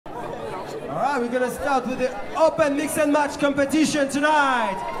All right, we're gonna start with the open mix and match competition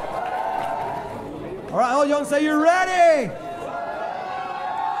tonight. All right, audience, are you ready?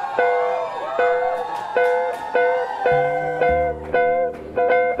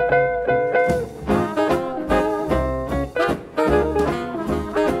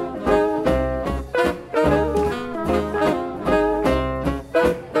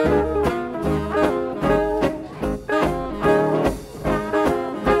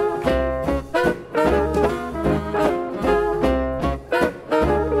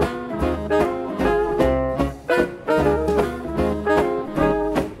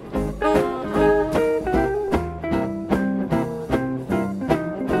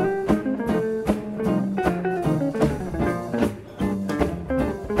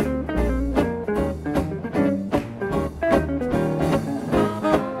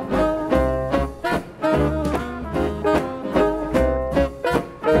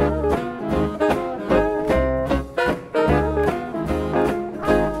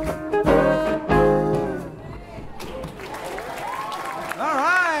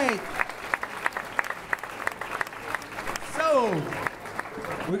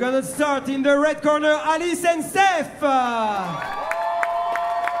 Start in the red corner, Alice and Stef.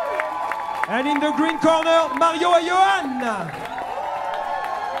 And in the green corner, Marion and Yoann.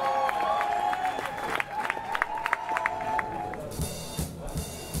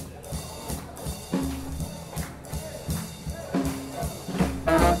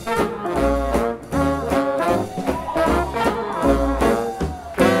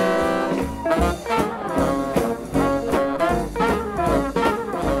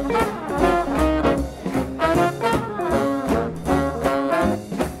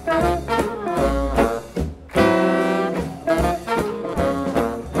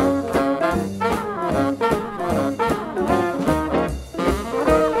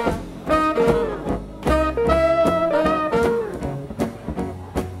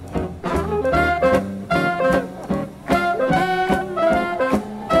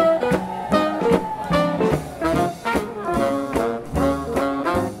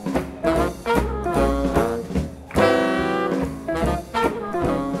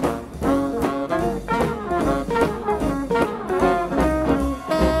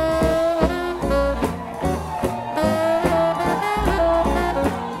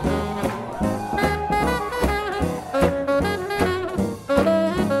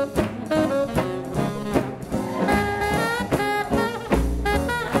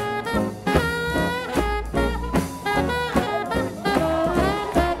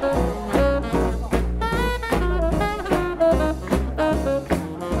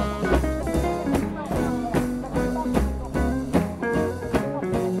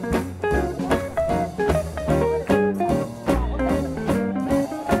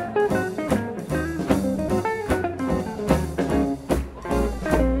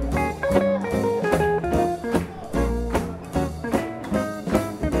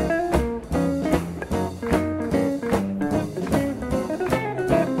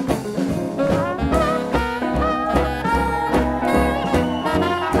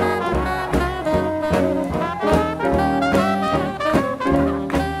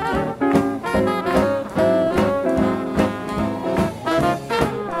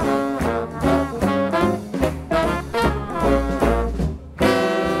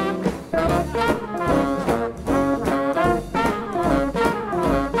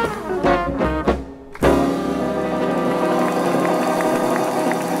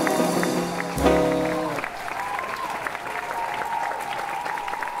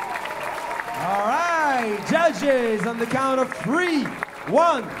 On the count of 3.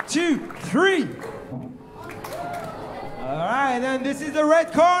 1, 2, 3. All right, and this is the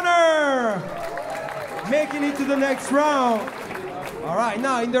red corner, making it to the next round. All right,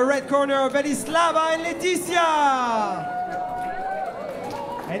 now in the red corner, Velislava and Leticia.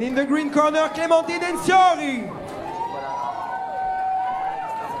 And in the green corner, Clémentine and Tsiory.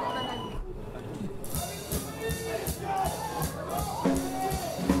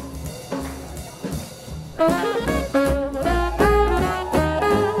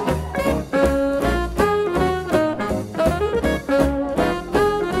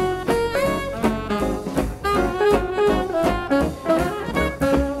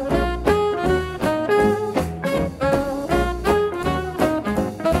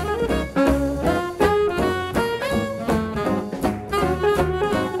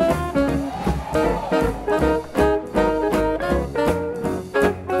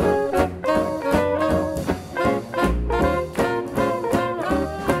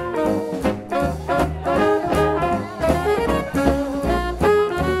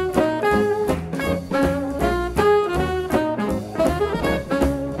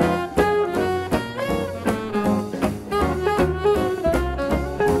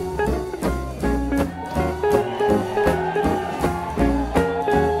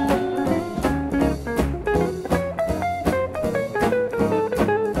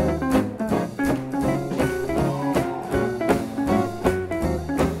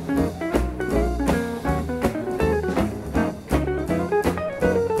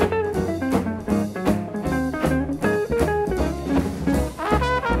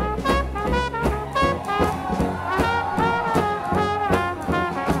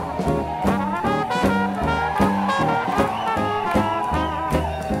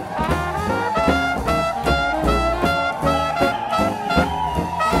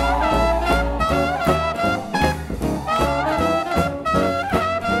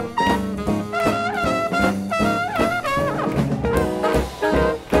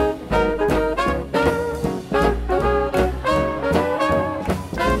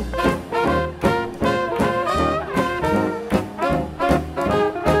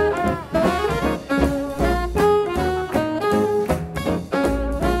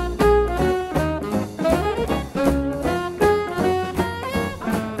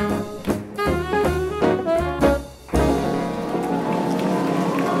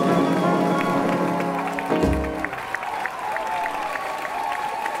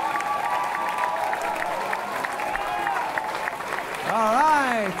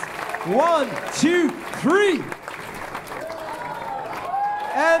 1, 2, 3.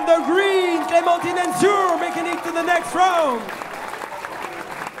 And the green, Clémentine and Tsiory making it to the next round.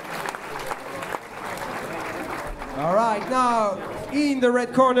 All right, now in the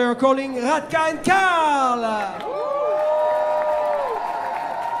red corner, calling Radka and Karl.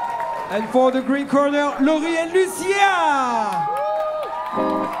 And for the green corner, Laurie and Lucia.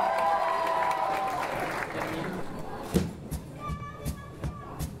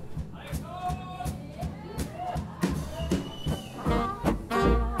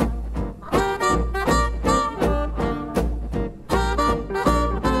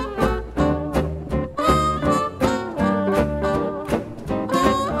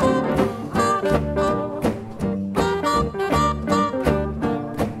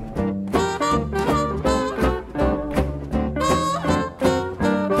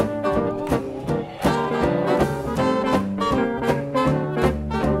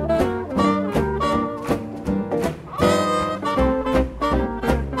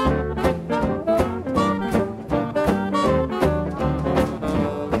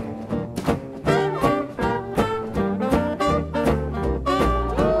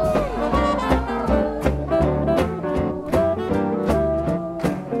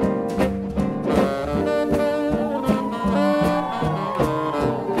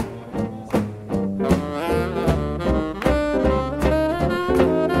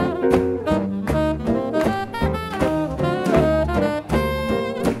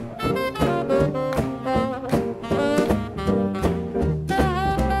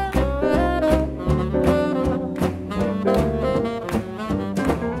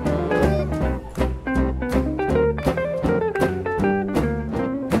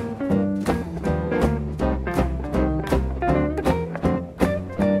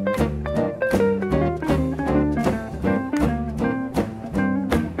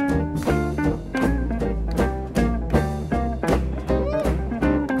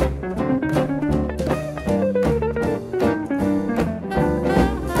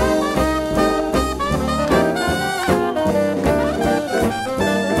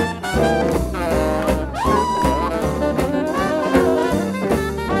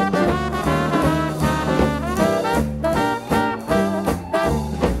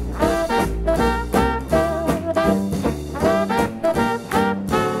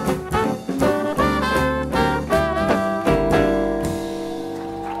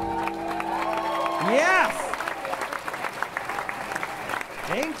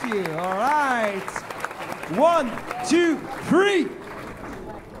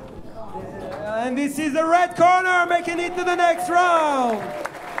 And this is the red corner making it to the next round.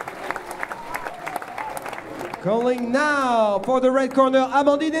 Calling now for the red corner,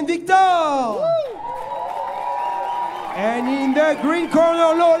 Amandine and Victor. Woo! And in the green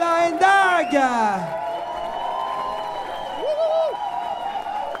corner, Lola and Dag.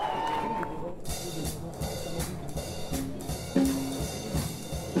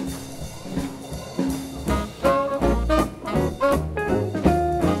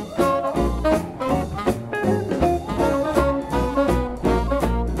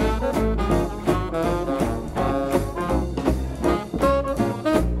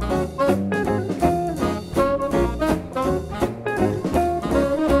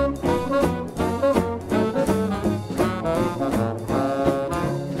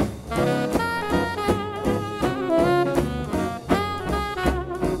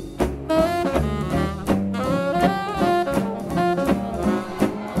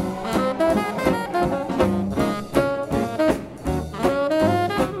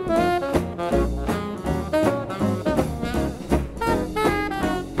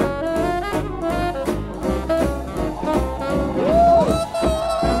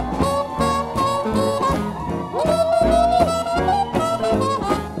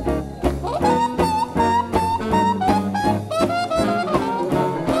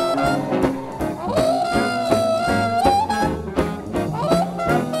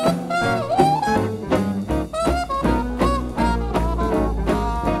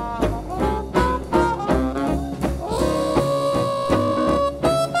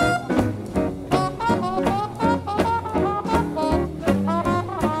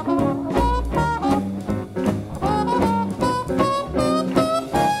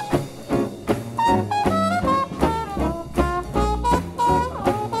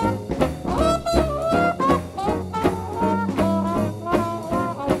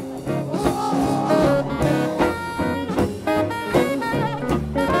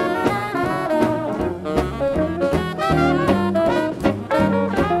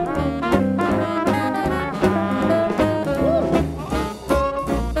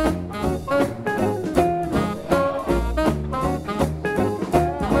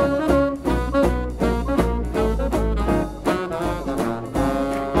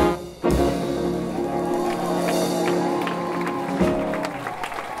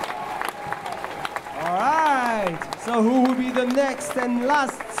 next and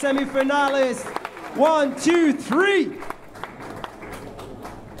last semi-finalist. 1, 2, 3.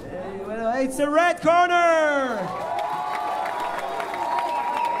 It's the red corner.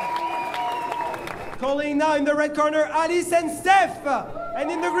 Calling now in the red corner, Alice and Stef.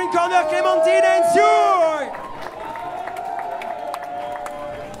 And in the green corner, Clémentine and Tsiory.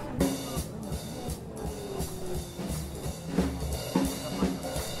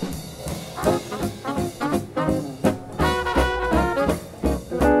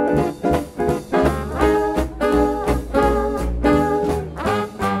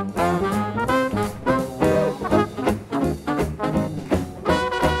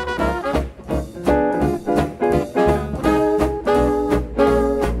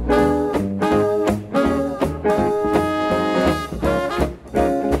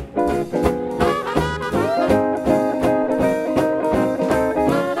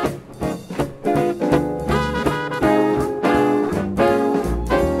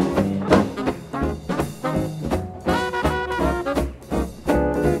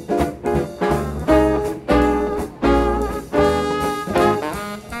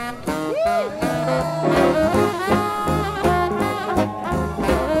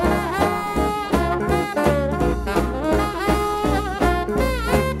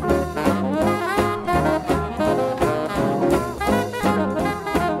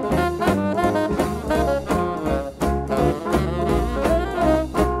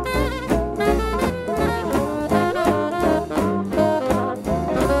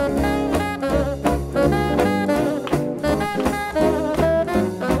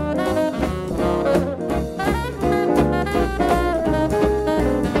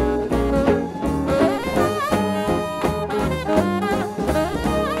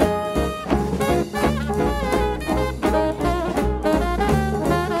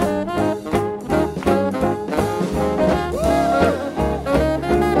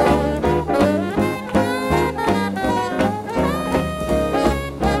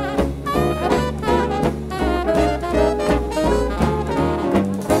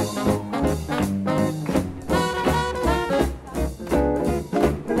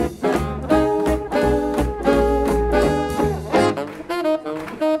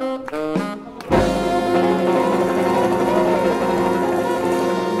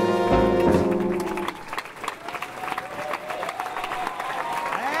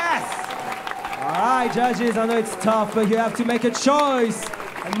 Judges, I know it's tough, but you have to make a choice.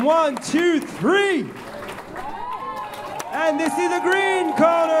 And 1, 2, 3. And this is the green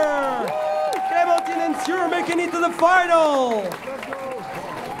corner. Clémentine and Tsiory making it to the final.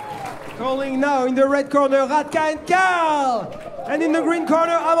 Calling now in the red corner, Radka and Karl. And in the green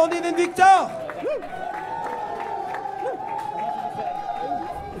corner, Amandine and Victor.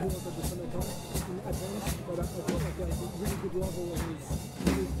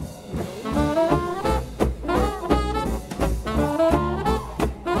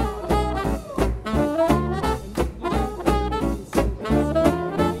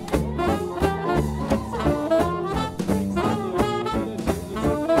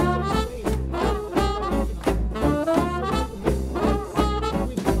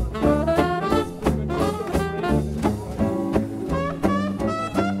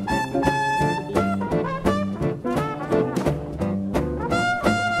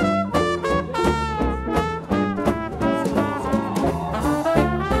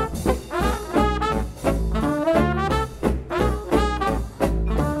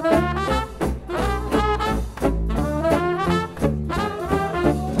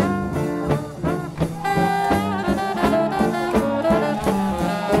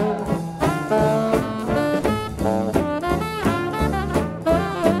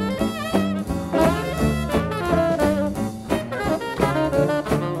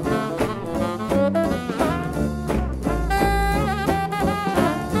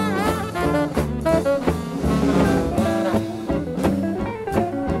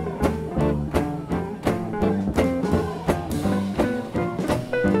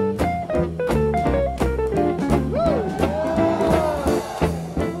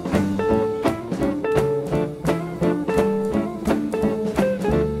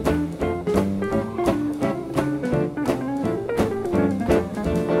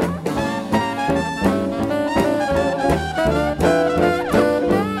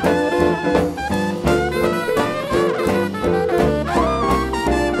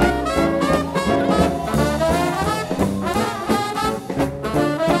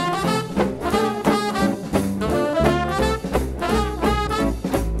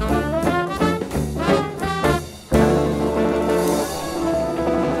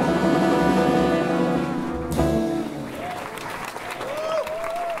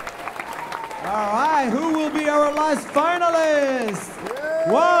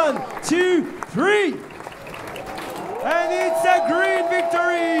 1, 2, 3. And it's a green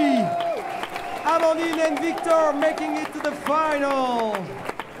victory. Amandine and Victor making it to the final.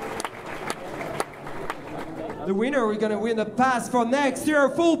 The winner, we're gonna win a pass for next year,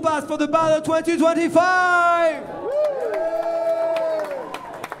 full pass for the Battle 2025.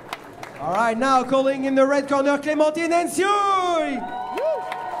 All right, now calling in the red corner, Clémentine and Tsiory.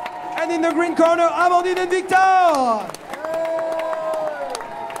 And in the green corner, Amandine and Victor.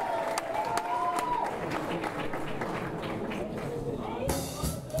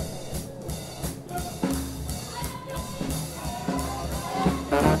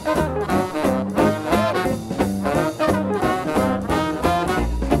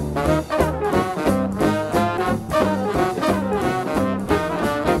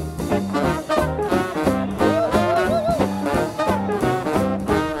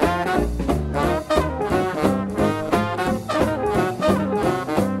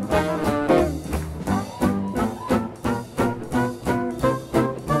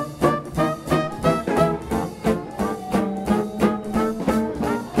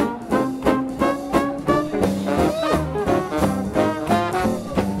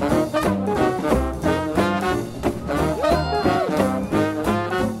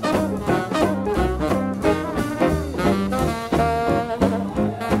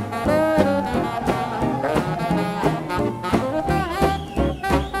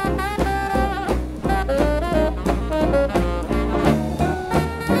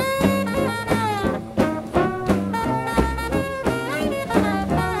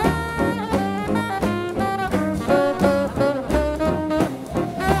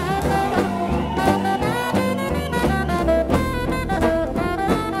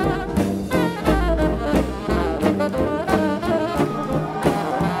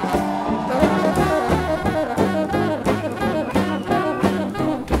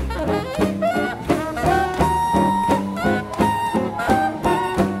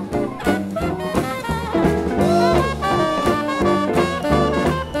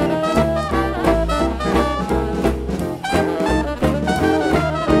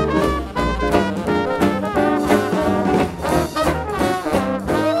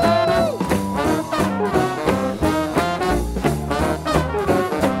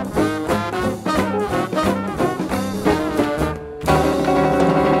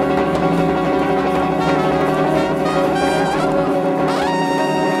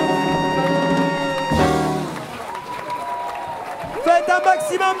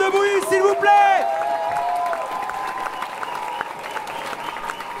 maximum de bruit, s'il vous plaît.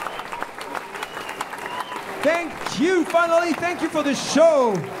 Thank you, finally, thank you for the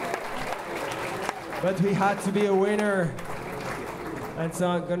show. But we had to be a winner. And so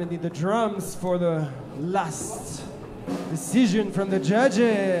I'm gonna need the drums for the last decision from the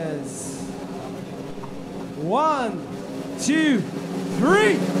judges. 1, 2,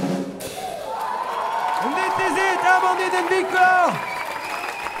 3. And this is it, Amandine and Victor.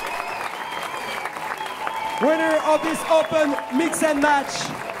 Winner of this open mix and match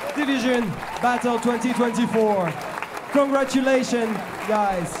division battle 2024. Congratulations,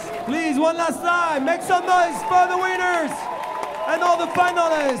 guys. Please, one last time, make some noise for the winners and all the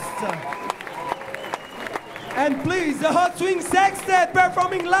finalists. And please, the Hot Swing Sextet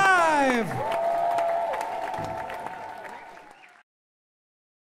performing live.